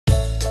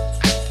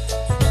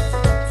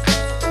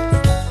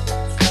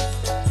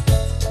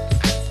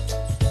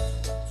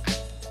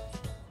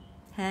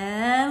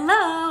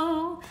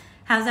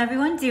How's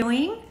everyone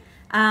doing?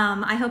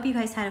 I hope you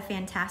guys had a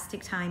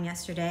fantastic time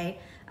yesterday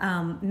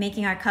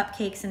making our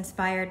cupcakes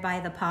inspired by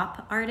the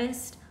pop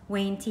artist,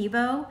 Wayne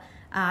Thiebaud.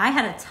 I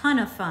had a ton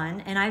of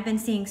fun, and I've been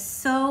seeing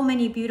so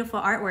many beautiful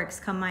artworks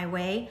come my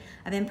way.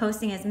 I've been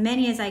posting as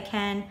many as I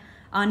can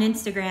on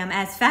Instagram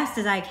as fast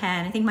as I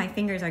can. I think my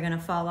fingers are gonna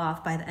fall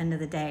off by the end of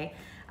the day.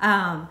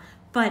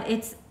 But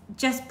it's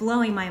just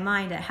blowing my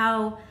mind at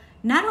how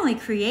not only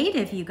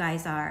creative you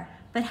guys are,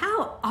 but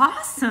how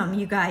awesome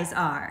you guys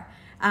are.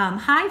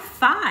 High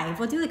five.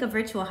 We'll do like a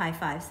virtual high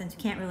five since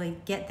we can't really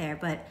get there.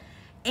 But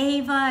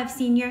Ava, I've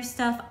seen your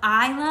stuff.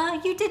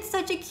 Isla, you did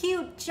such a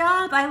cute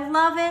job. I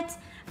love it.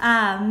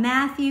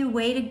 Matthew,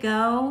 way to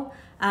go.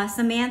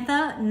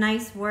 Samantha,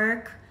 nice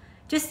work.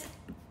 Just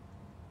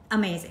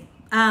amazing.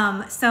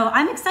 So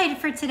I'm excited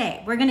for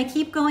today. We're going to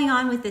keep going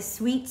on with the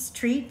sweets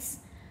treats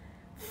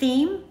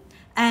theme.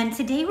 And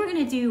today we're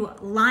going to do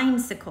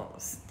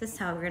line-sicles. This is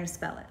how we're going to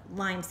spell it.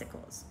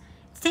 Line-sicles.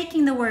 It's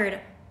taking the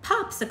word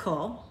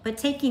popsicle, but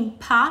taking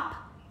pop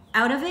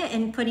out of it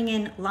and putting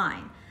in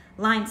line.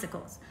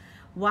 Line-sicles.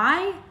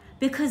 Why?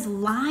 Because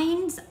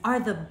lines are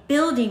the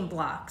building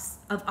blocks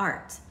of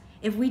art.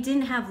 If we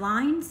didn't have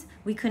lines,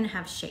 we couldn't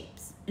have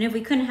shapes. And if we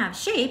couldn't have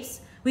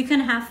shapes, we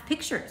couldn't have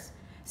pictures.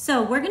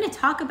 So we're going to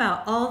talk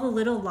about all the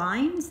little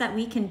lines that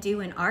we can do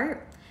in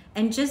art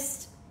and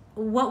just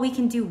what we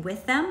can do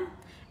with them.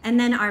 And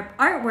then our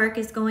artwork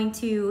is going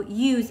to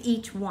use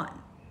each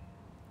one.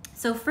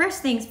 So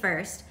first things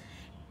first,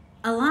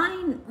 a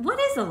line, what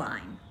is a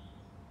line?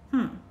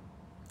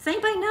 Does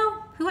anybody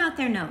know? Who out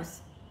there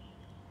knows?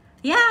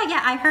 Yeah,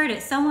 I heard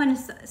it.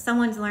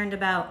 Someone's learned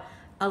about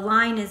a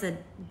line is a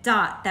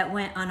dot that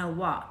went on a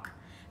walk.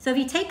 So if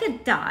you take a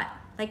dot,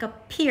 like a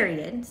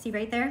period, see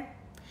right there?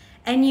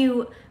 And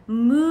you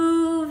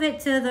move it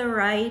to the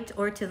right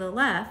or to the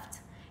left,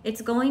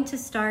 it's going to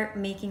start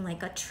making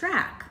like a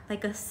track,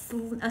 like a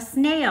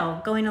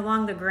snail going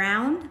along the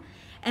ground,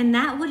 and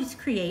that would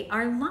create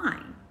our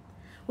line.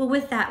 Well,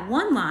 with that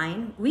one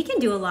line, we can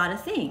do a lot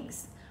of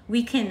things.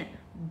 We can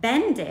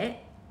bend it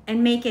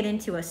and make it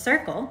into a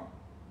circle.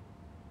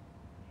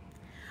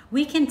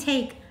 We can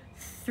take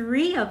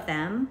 3 of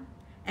them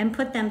and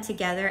put them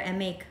together and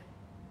make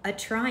a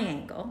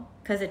triangle,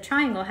 because a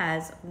triangle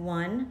has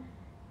 1,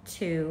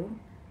 2,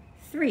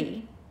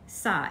 3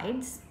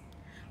 sides.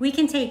 We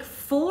can take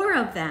 4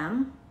 of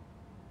them.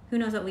 Who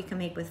knows what we can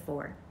make with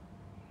 4?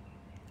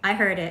 I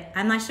heard it.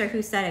 I'm not sure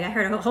who said it. I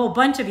heard a whole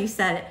bunch of you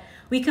said it.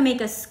 We can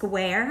make a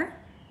square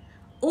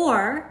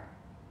or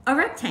a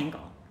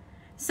rectangle.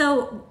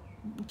 So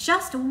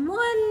just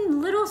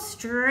one little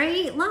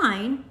straight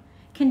line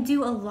can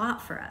do a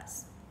lot for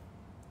us.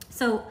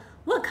 So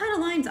what kind of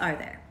lines are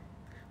there?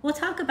 We'll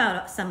talk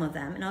about some of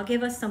them, and I'll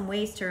give us some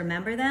ways to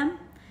remember them.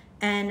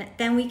 And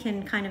then we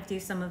can kind of do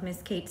some of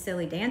Miss Kate's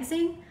silly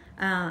dancing.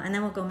 And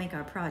then we'll go make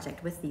our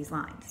project with these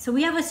lines. So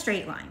we have a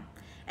straight line.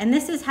 And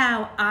this is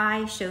how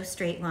I show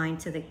straight line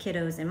to the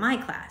kiddos in my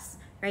class,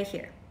 right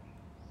here.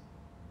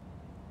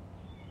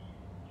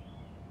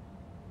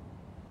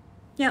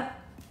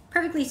 Yep,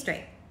 perfectly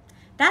straight.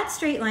 That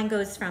straight line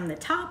goes from the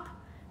top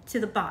to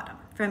the bottom,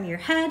 from your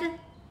head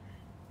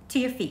to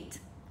your feet.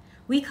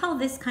 We call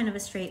this kind of a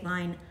straight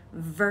line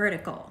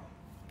vertical.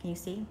 Can you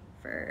see?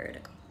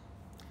 Vertical.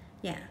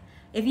 Yeah.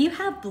 If you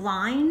have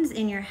blinds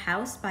in your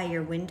house by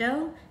your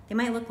window, they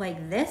might look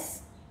like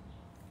this.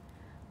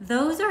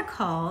 Those are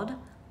called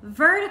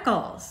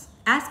verticals.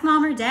 Ask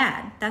mom or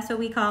dad. That's what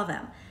we call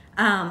them.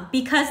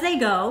 Because they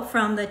go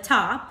from the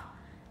top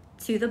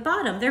to the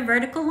bottom. They're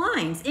vertical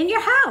lines in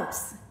your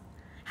house.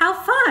 How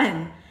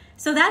fun.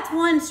 So that's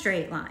one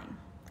straight line.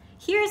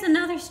 Here's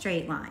another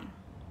straight line.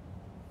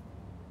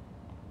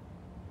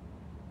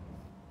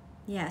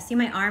 Yeah, see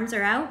my arms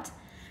are out?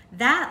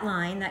 That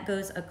line that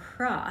goes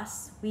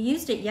across, we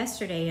used it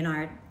yesterday in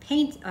our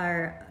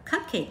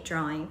cupcake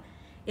drawing,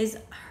 is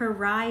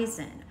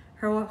horizon,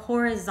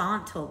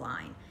 horizontal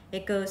line.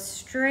 It goes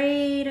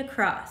straight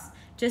across,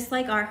 just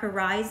like our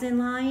horizon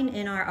line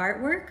in our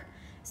artwork.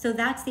 So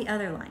that's the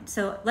other line.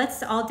 So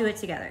let's all do it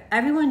together.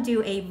 Everyone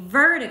do a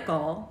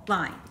vertical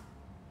line.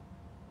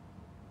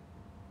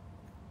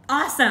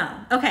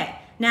 Awesome. Okay,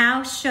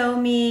 now show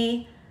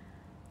me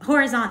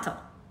horizontal.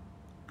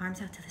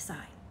 Arms out to the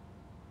side.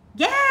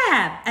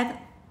 Yeah,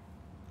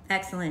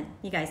 excellent.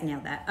 You guys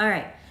nailed that. All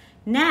right,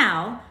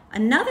 now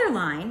another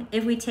line,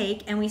 if we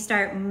take and we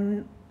start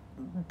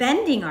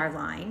bending our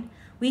line,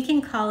 we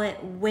can call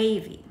it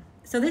wavy.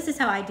 So this is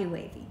how I do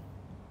wavy.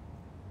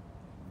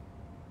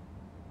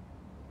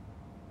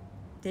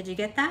 Did you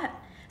get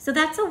that? So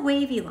that's a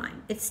wavy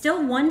line. It's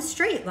still one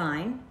straight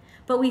line,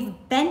 but we've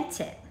bent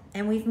it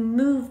and we've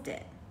moved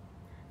it,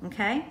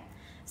 okay?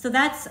 So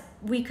that's,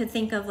 we could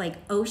think of like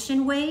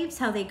ocean waves,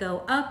 how they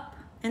go up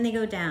and they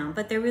go down,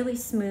 but they're really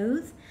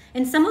smooth.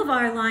 And some of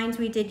our lines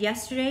we did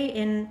yesterday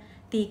in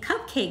the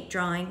cupcake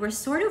drawing were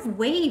sort of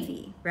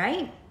wavy,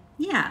 right?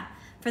 Yeah,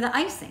 for the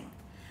icing.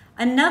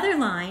 Another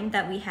line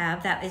that we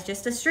have that is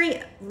just a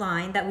straight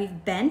line that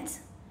we've bent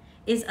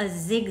is a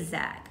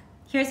zigzag.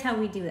 Here's how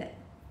we do it.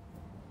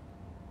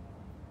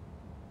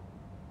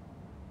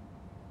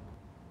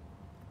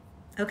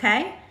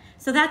 okay?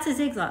 So that's a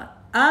zigzag.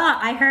 Ah,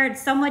 I heard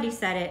somebody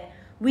said it.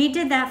 We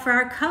did that for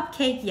our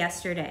cupcake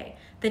yesterday.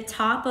 The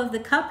top of the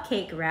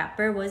cupcake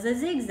wrapper was a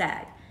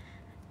zigzag.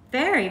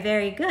 Very,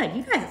 very good.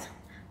 You guys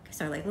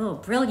are like little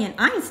brilliant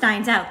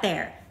Einsteins out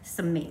there. It's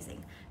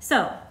amazing.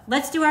 So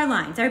let's do our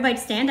lines. Everybody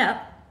stand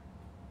up.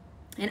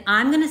 And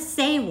I'm gonna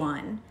say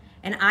one,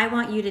 and I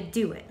want you to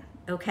do it,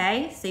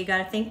 okay? So you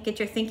gotta think, get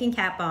your thinking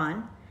cap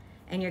on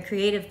and your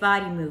creative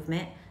body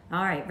movement.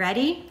 All right,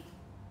 ready?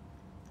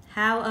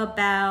 How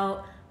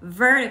about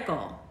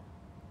vertical?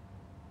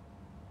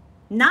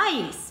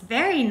 Nice,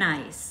 very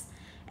nice.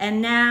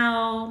 And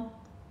now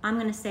I'm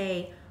gonna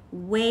say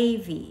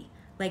wavy,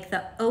 like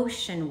the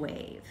ocean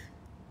wave.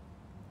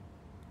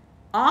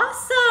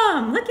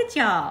 Awesome, look at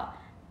y'all.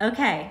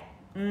 Okay,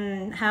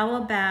 how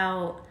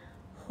about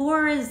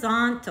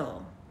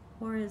horizontal?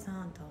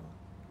 Horizontal.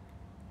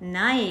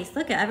 Nice,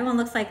 look at everyone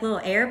looks like little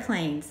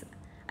airplanes.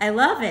 I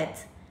love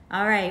it.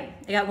 All right,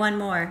 I got one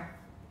more.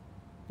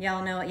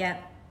 Y'all know it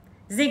yet?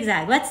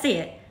 Zigzag, let's see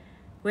it.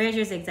 Where's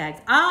your zigzags?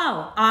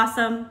 Oh,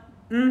 awesome.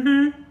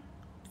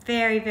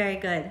 Very, very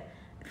good.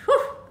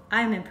 Whew,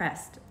 I'm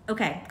impressed.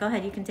 Okay, go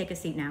ahead, you can take a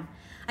seat now.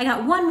 I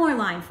got one more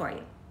line for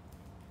you.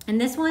 And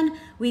this one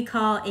we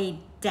call a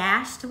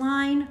dashed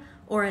line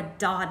or a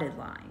dotted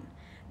line.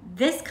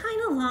 This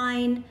kind of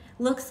line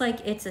looks like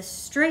it's a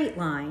straight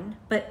line,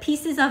 but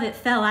pieces of it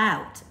fell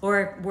out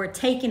or were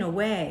taken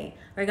away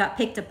or got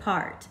picked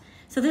apart.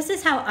 So this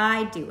is how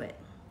I do it.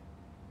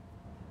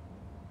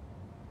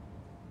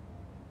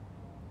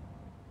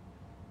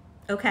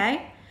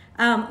 Okay?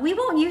 We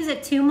won't use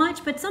it too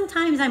much, but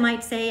sometimes I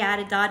might say add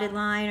a dotted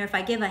line, or if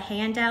I give a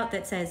handout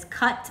that says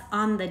cut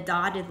on the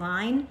dotted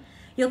line,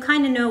 you'll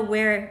kind of know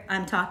where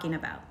I'm talking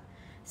about.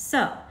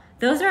 So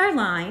those are our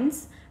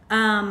lines.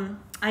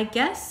 I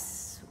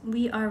guess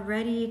we are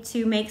ready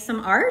to make some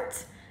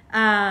art.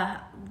 I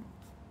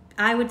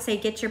would say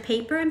get your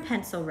paper and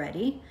pencil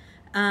ready.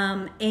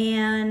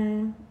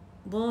 And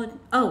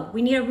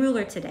we need a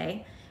ruler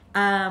today.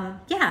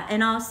 Yeah,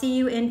 and I'll see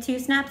you in 2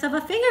 snaps of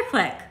a finger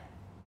click.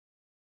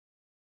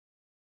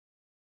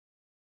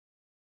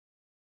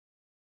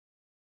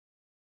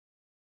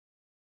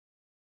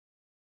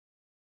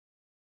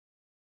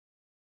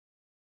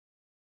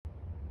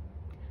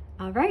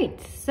 All right,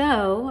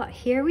 so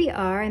here we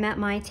are. I'm at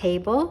my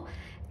table,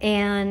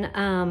 and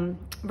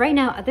right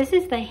now, this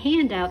is the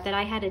handout that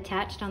I had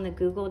attached on the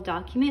Google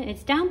document.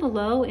 It's down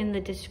below in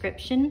the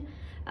description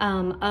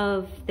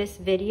of this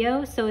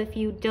video. So if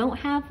you don't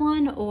have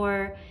one,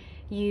 or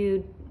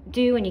you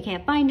do and you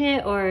can't find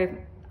it, or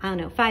I don't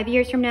know, 5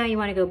 years from now, you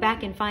want to go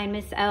back and find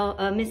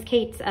Miss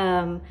Kate's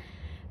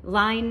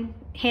line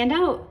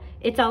handout,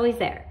 it's always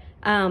there.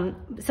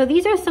 So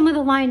these are some of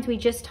the lines we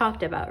just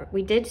talked about.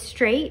 We did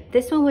straight.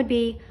 This one would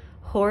be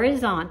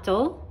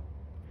horizontal.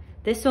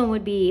 This one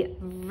would be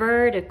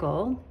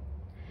vertical.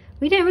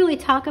 We didn't really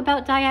talk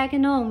about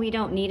diagonal, and we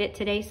don't need it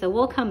today, so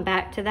we'll come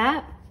back to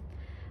that.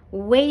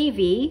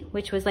 Wavy,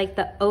 which was like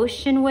the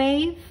ocean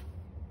wave.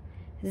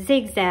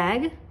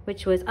 Zigzag,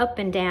 which was up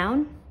and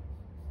down.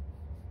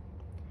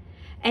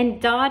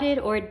 And dotted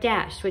or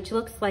dashed, which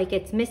looks like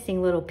it's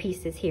missing little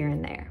pieces here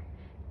and there.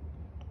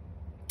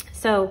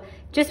 So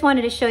just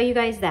wanted to show you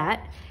guys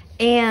that.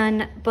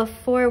 And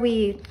before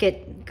we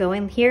get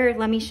going here,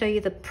 let me show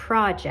you the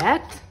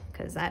project,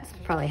 because that's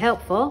probably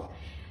helpful.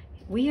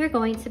 We are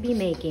going to be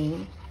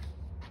making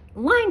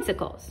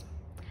line-sicles.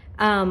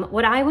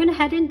 What I went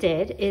ahead and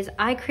did is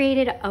I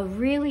created a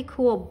really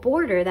cool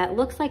border that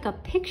looks like a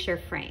picture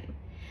frame.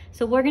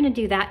 So we're gonna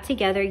do that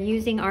together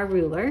using our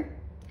ruler.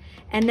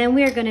 And then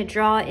we are gonna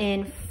draw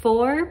in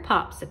 4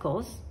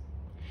 popsicles.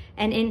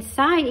 And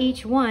inside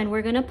each one,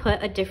 we're gonna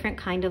put a different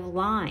kind of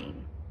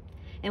line.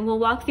 And we'll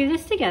walk through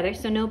this together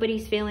so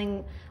nobody's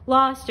feeling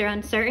lost or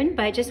uncertain,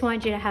 but I just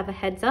wanted you to have a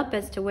heads up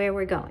as to where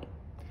we're going.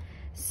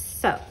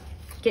 So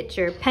get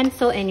your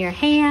pencil in your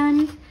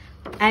hand.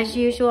 As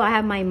usual, I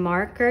have my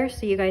marker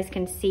so you guys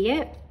can see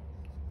it.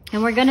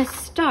 And we're gonna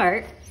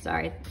start,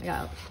 sorry, I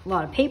got a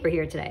lot of paper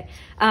here today,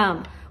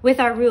 with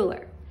our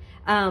ruler.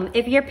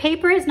 If your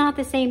paper is not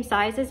the same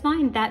size as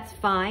mine, that's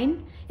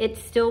fine. It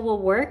still will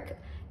work.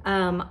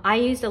 I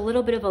used a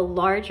little bit of a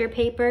larger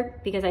paper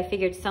because I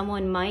figured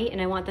someone might, and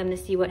I want them to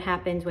see what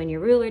happens when your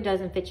ruler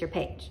doesn't fit your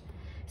page.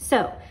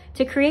 So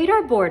to create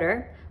our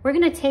border, we're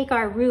gonna take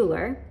our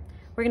ruler,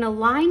 we're gonna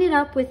line it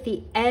up with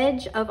the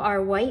edge of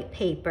our white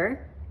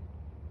paper,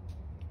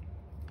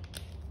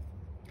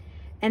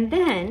 and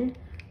then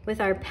with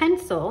our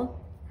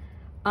pencil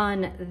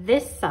on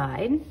this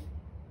side,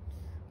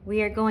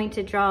 we are going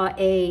to draw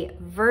a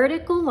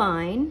vertical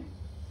line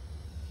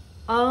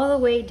all the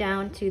way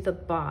down to the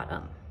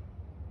bottom.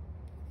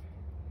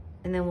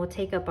 And then we'll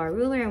take up our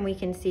ruler and we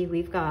can see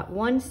we've got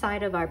one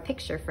side of our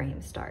picture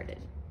frame started.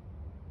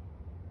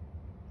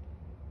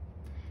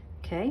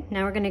 Okay,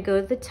 now we're gonna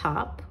go to the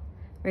top.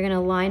 We're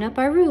gonna line up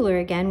our ruler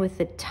again with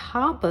the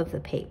top of the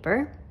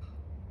paper.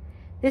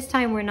 This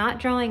time we're not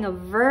drawing a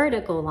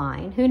vertical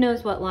line. Who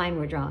knows what line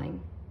we're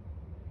drawing?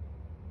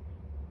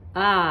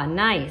 Ah,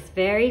 nice,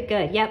 very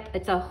good. Yep,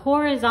 it's a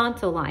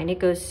horizontal line. It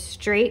goes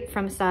straight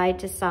from side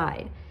to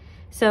side.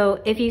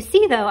 So if you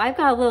see though, I've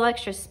got a little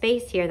extra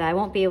space here that I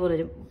won't be able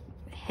to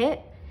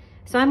hit.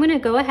 So I'm gonna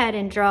go ahead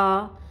and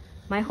draw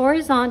my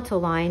horizontal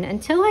line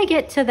until I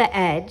get to the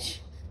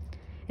edge.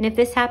 And if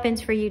this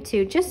happens for you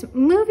too, just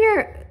move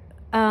your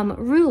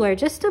ruler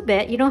just a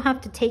bit. You don't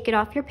have to take it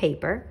off your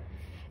paper.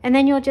 And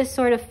then you'll just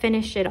sort of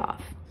finish it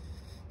off.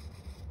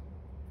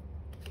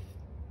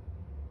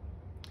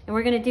 And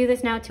we're gonna do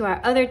this now to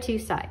our other two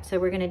sides. So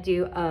we're gonna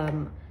do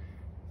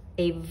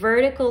a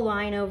vertical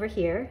line over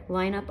here,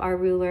 line up our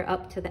ruler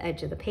up to the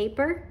edge of the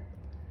paper.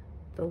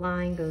 The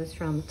line goes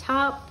from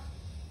top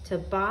to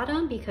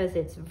bottom because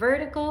it's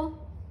vertical.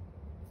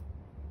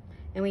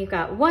 And we've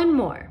got one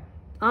more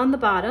on the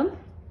bottom.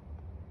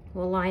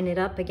 We'll line it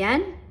up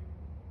again.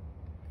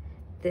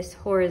 This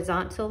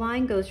horizontal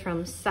line goes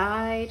from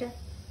side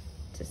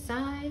to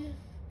side.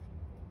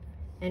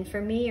 And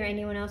for me or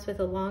anyone else with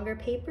a longer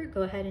paper,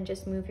 go ahead and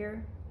just move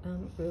your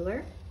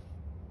ruler.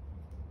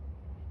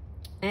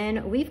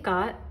 And we've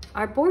got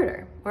our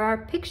border or our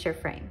picture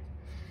frame.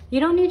 You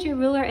don't need your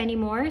ruler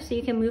anymore, so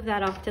you can move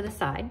that off to the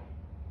side.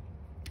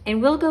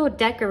 And we'll go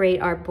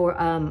decorate our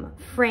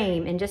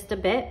frame in just a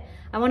bit.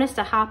 I want us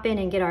to hop in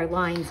and get our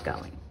lines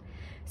going.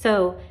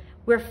 So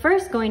we're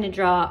first going to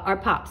draw our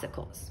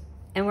popsicles.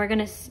 And we're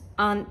gonna,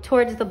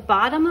 towards the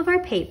bottom of our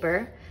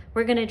paper,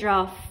 we're gonna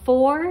draw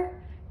 4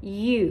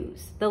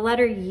 U's, the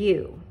letter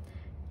U.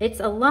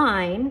 It's a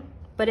line,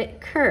 but it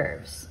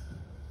curves.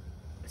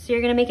 So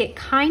you're gonna make it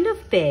kind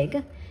of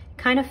big,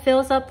 kind of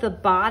fills up the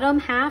bottom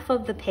half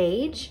of the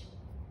page.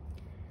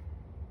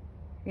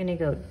 You're gonna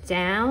go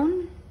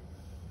down,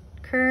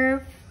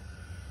 curve,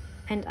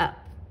 and up.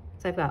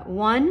 So I've got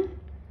 1,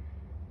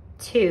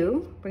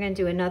 2, we're gonna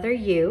do another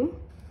U,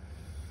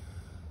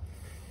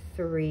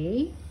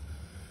 3,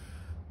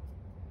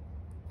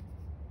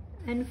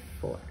 and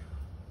 4.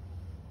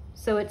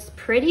 So it's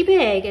pretty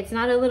big. It's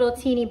not a little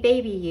teeny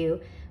baby U.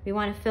 We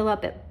want to fill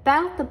up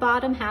about the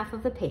bottom half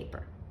of the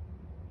paper.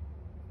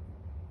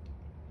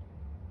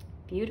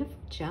 Beautiful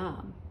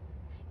job.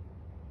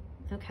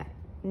 Okay,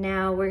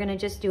 now we're going to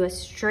just do a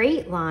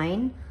straight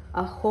line,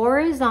 a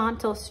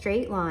horizontal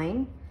straight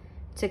line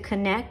to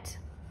connect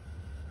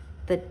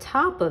the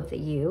top of the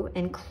U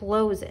and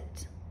close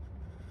it.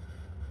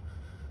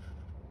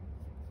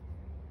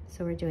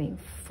 So we're doing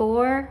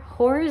 4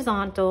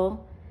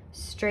 horizontal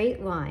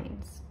straight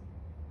lines.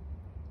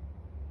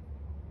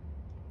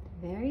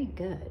 Very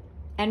good.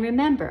 And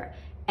remember,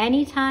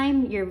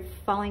 anytime you're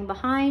falling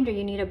behind or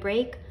you need a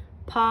break,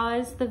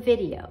 pause the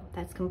video.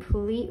 That's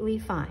completely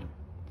fine.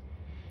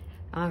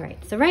 All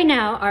right, so right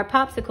now our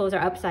popsicles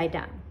are upside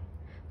down.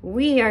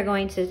 We are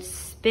going to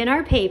spin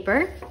our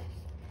paper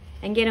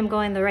and get them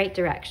going the right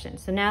direction.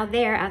 So now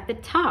they're at the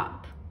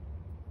top.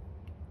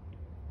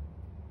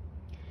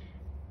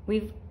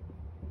 We've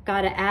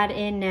got to add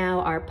in now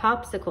our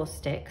popsicle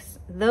sticks.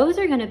 Those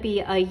are going to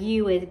be a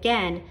U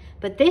again,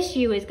 but this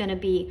U is going to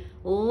be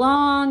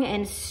long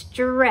and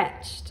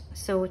stretched.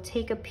 So we'll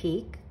take a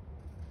peek.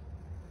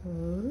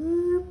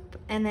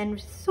 Whoop, and then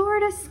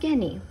sort of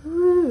skinny.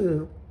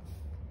 Whoop.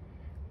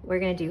 We're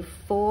going to do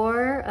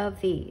 4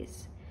 of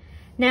these.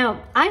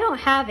 Now, I don't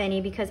have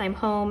any because I'm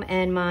home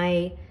and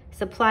my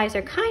supplies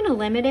are kind of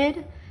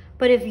limited,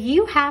 but if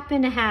you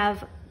happen to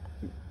have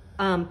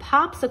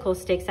popsicle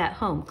sticks at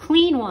home,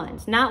 clean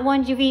ones, not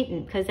ones you've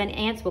eaten because then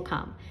ants will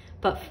come,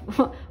 but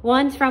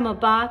ones from a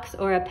box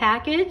or a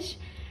package,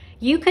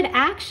 you could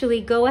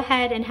actually go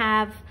ahead and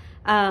have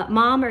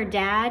mom or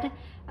dad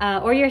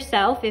or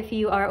yourself, if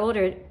you are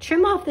older,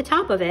 trim off the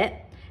top of it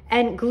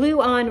and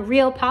glue on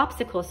real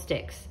popsicle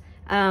sticks.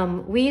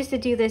 We used to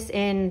do this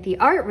in the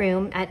art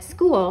room at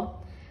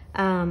school,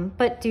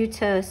 but due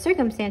to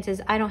circumstances,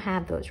 I don't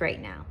have those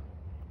right now.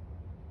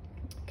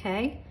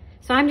 Okay,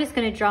 so I'm just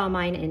gonna draw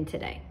mine in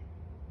today.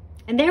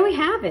 And there we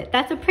have it.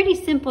 That's a pretty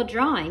simple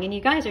drawing, and you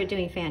guys are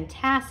doing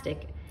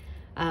fantastic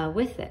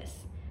with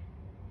this.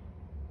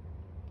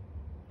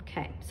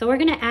 Okay, so we're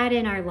gonna add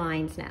in our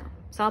lines now.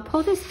 So I'll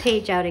pull this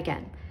page out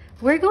again.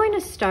 We're going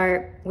to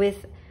start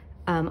with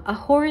a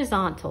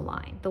horizontal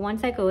line, the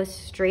ones that go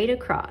straight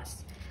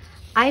across.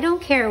 I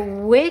don't care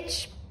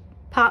which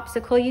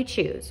popsicle you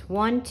choose,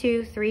 1,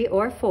 2, 3,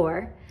 or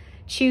 4.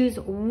 Choose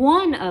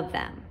one of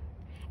them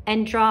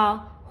and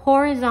draw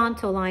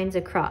horizontal lines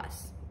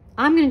across.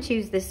 I'm going to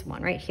choose this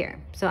one right here.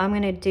 So I'm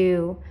going to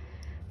do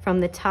from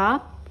the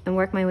top and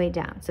work my way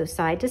down. So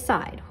side to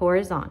side,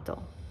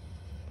 horizontal.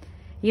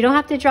 You don't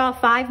have to draw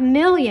 5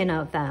 million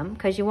of them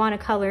because you want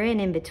to color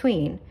in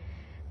between.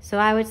 So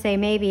I would say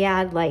maybe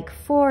add like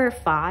 4 or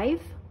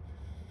 5.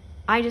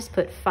 I just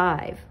put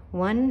 5.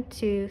 1,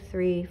 2,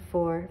 3,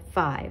 4,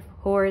 5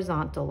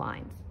 horizontal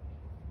lines.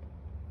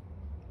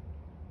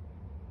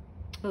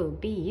 Oh,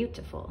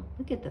 beautiful.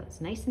 Look at those,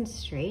 nice and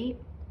straight.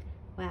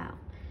 Wow.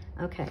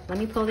 Okay, let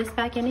me pull this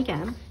back in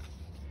again.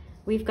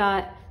 We've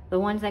got the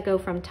ones that go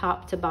from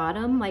top to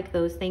bottom, like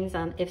those things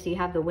on, if you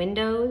have the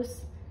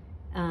windows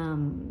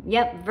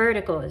Yep,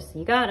 verticals,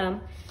 you got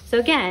them. So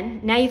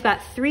again, now you've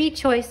got 3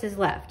 choices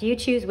left. You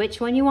choose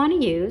which one you want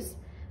to use.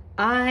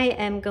 I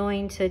am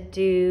going to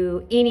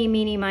do eeny,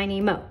 meeny,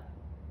 miny, mo.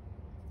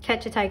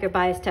 Catch a tiger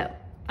by his toe.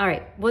 All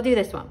right, we'll do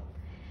this one.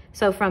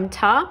 So from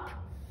top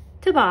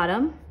to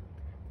bottom,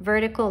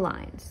 vertical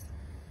lines.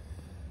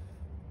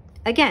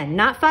 Again,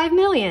 not 5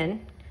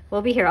 million.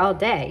 We'll be here all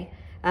day.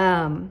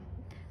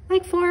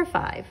 Like 4 or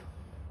 5.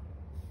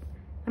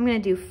 I'm gonna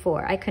do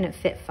 4. I couldn't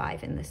fit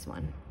 5 in this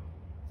one.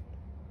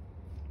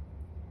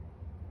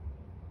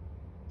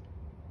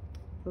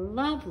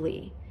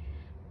 Lovely.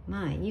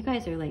 My, you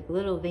guys are like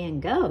little Van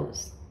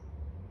Goghs.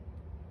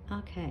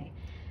 Okay.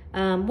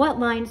 What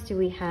lines do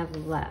we have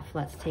left?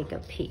 Let's take a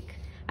peek.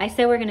 I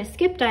said we're gonna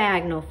skip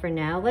diagonal for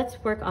now.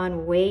 Let's work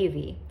on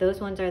wavy. Those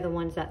ones are the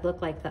ones that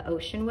look like the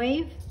ocean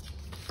wave.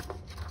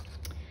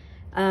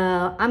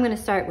 I'm gonna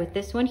start with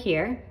this one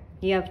here.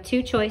 You have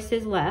 2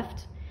 choices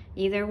left.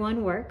 Either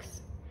one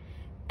works.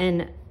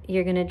 And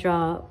you're gonna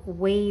draw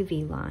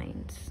wavy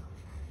lines.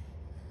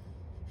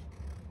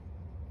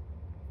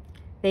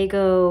 They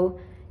go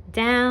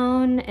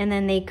down and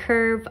then they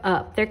curve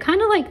up. They're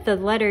kind of like the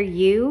letter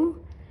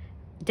U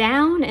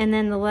down and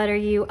then the letter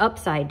U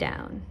upside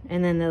down.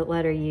 And then the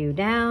letter U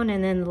down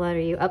and then the letter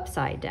U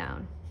upside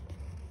down.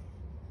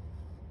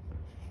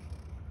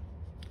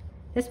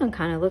 This one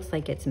kind of looks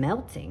like it's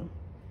melting.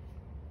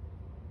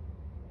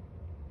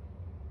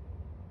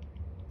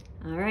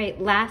 All right,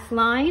 last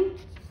line.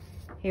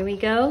 Here we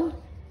go.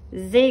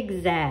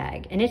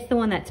 Zigzag. And it's the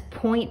one that's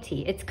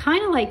pointy. It's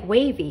kind of like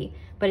wavy,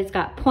 but it's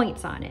got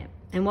points on it.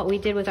 And what we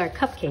did with our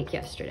cupcake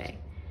yesterday.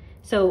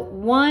 So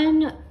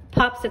 1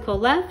 popsicle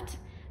left.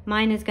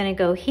 Mine is gonna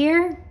go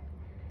here.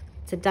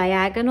 It's a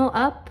diagonal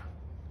up,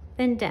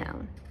 then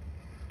down,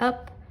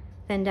 up,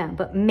 then down.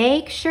 But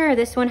make sure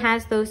this one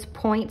has those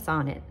points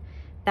on it.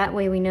 That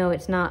way we know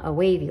it's not a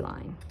wavy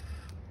line.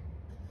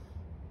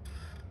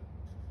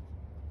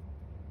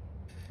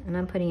 And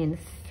I'm putting in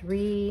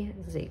 3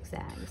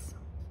 zigzags.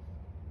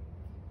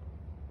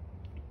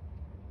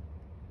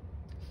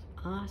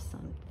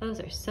 Awesome. Those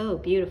are so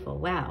beautiful.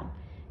 Wow.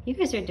 You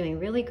guys are doing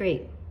really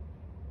great.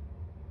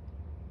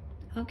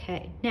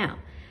 Okay, now,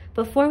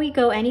 before we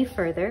go any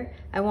further,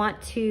 I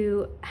want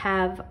to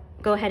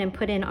go ahead and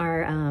put in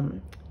our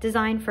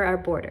design for our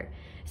border.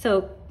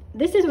 So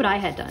this is what I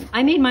had done.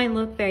 I made mine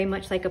look very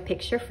much like a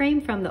picture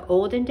frame from the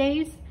olden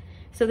days.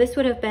 So this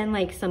would have been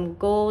like some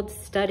gold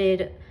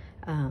studded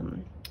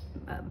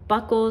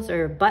buckles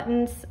or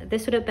buttons.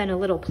 This would have been a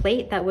little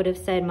plate that would have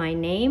said my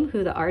name,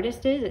 who the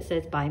artist is. It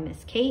says by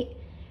Miss Kate,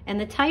 and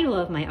the title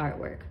of my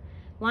artwork,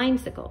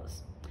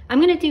 Line-sicles. I'm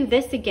gonna do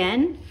this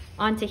again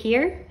onto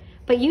here,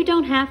 but you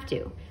don't have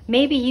to.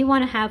 Maybe you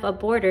wanna have a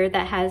border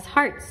that has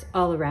hearts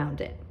all around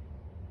it.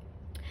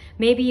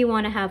 Maybe you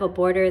wanna have a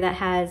border that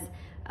has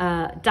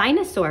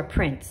dinosaur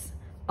prints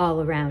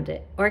all around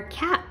it, or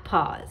cat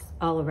paws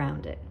all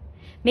around it.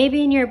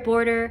 Maybe in your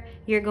border,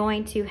 you're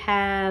going to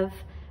have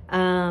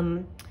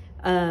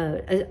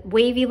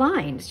wavy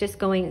lines just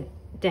going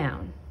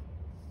down.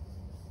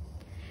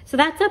 So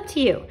that's up to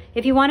you.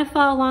 If you want to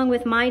follow along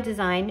with my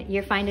design,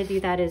 you're fine to do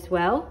that as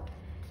well.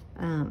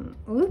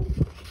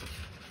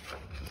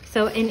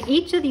 So in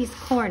each of these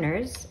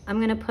corners, I'm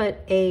going to put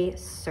a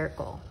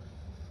circle.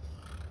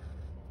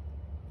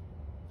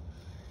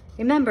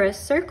 Remember, a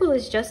circle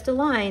is just a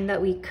line that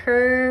we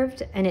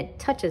curved and it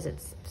touches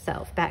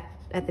itself back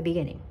at the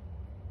beginning.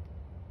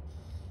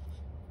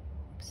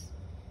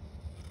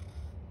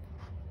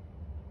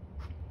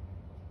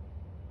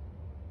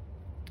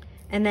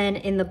 And then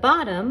in the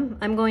bottom,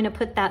 I'm going to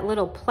put that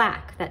little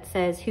plaque that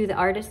says who the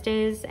artist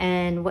is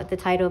and what the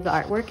title of the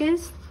artwork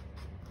is.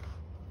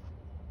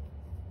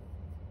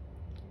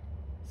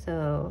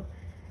 So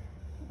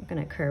I'm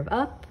gonna curve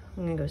up,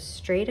 I'm gonna go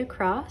straight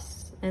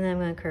across, and then I'm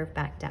gonna curve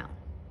back down.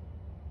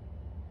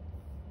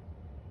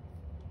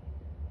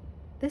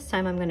 This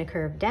time I'm gonna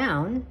curve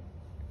down,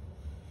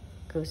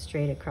 go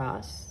straight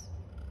across,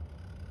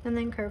 and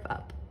then curve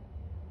up.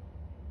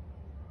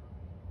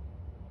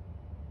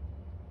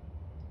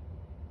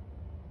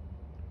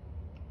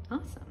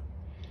 Awesome.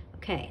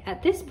 Okay,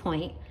 at this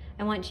point,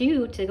 I want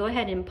you to go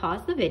ahead and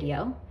pause the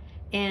video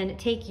and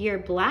take your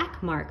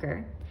black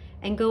marker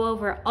and go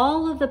over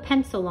all of the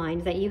pencil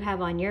lines that you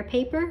have on your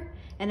paper,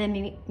 and then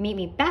meet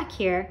me back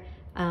here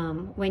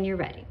when you're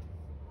ready.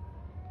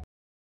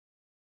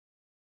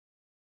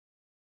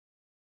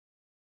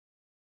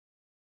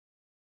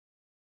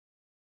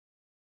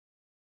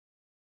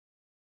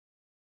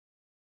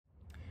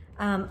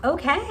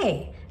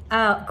 Okay.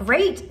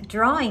 Great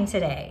drawing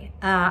today.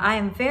 I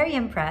am very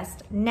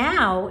impressed.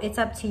 Now it's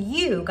up to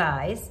you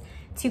guys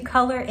to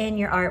color in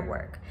your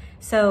artwork.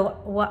 So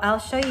I'll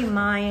show you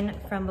mine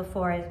from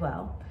before as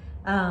well.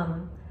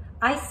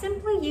 I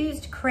simply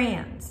used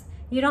crayons.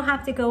 You don't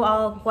have to go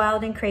all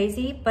wild and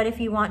crazy, but if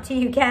you want to,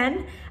 you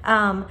can.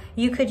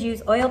 You could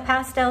use oil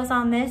pastels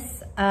on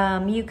this.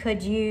 You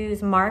could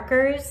use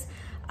markers.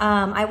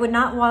 I would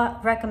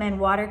not recommend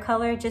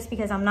watercolor just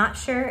because I'm not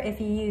sure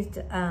if you used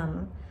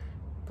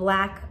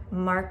black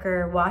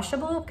marker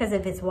washable, because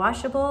if it's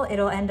washable,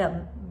 it'll end up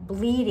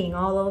bleeding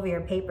all over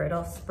your paper.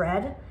 It'll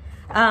spread.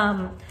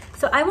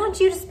 So I want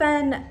you to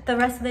spend the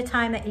rest of the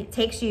time that it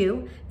takes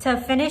you to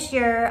finish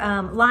your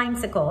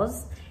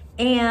line-sicles.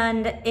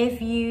 And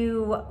if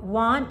you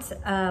want,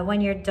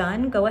 when you're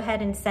done, go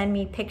ahead and send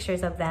me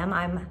pictures of them.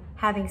 I'm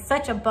having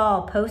such a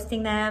ball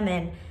posting them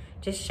and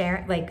just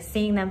sharing, like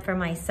seeing them for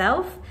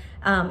myself.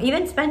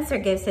 Even Spencer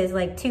gives his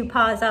like 2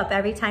 paws up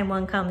every time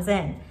one comes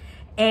in.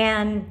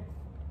 And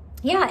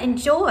yeah,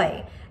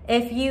 enjoy.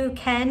 If you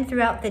can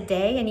throughout the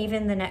day and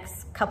even the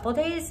next couple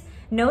days,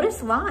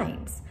 notice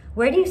lines.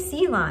 Where do you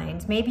see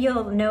lines? Maybe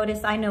you'll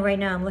notice, I know right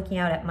now I'm looking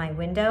out at my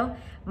window.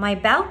 My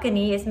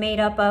balcony is made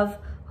up of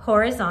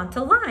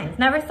horizontal lines.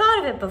 Never thought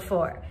of it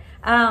before.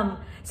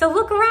 So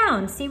look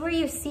around, see where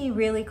you see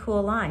really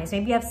cool lines.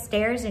 Maybe you have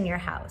stairs in your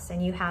house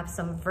and you have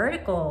some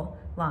vertical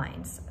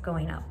lines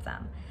going up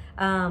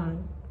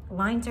them.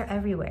 Lines are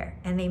everywhere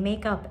and they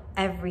make up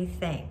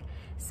everything.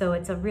 So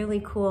it's a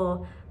really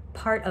cool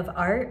part of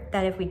art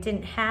that if we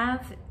didn't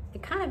have,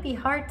 it'd kind of be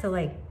hard to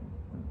like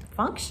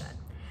function.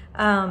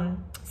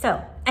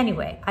 So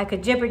anyway, I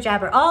could jibber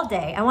jabber all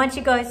day. I want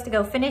you guys to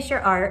go finish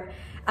your art.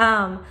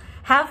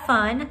 Have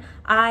fun.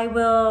 I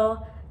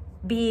will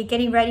be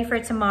getting ready for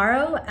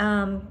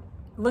tomorrow.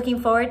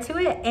 Looking forward to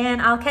it,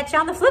 and I'll catch you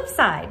on the flip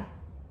side.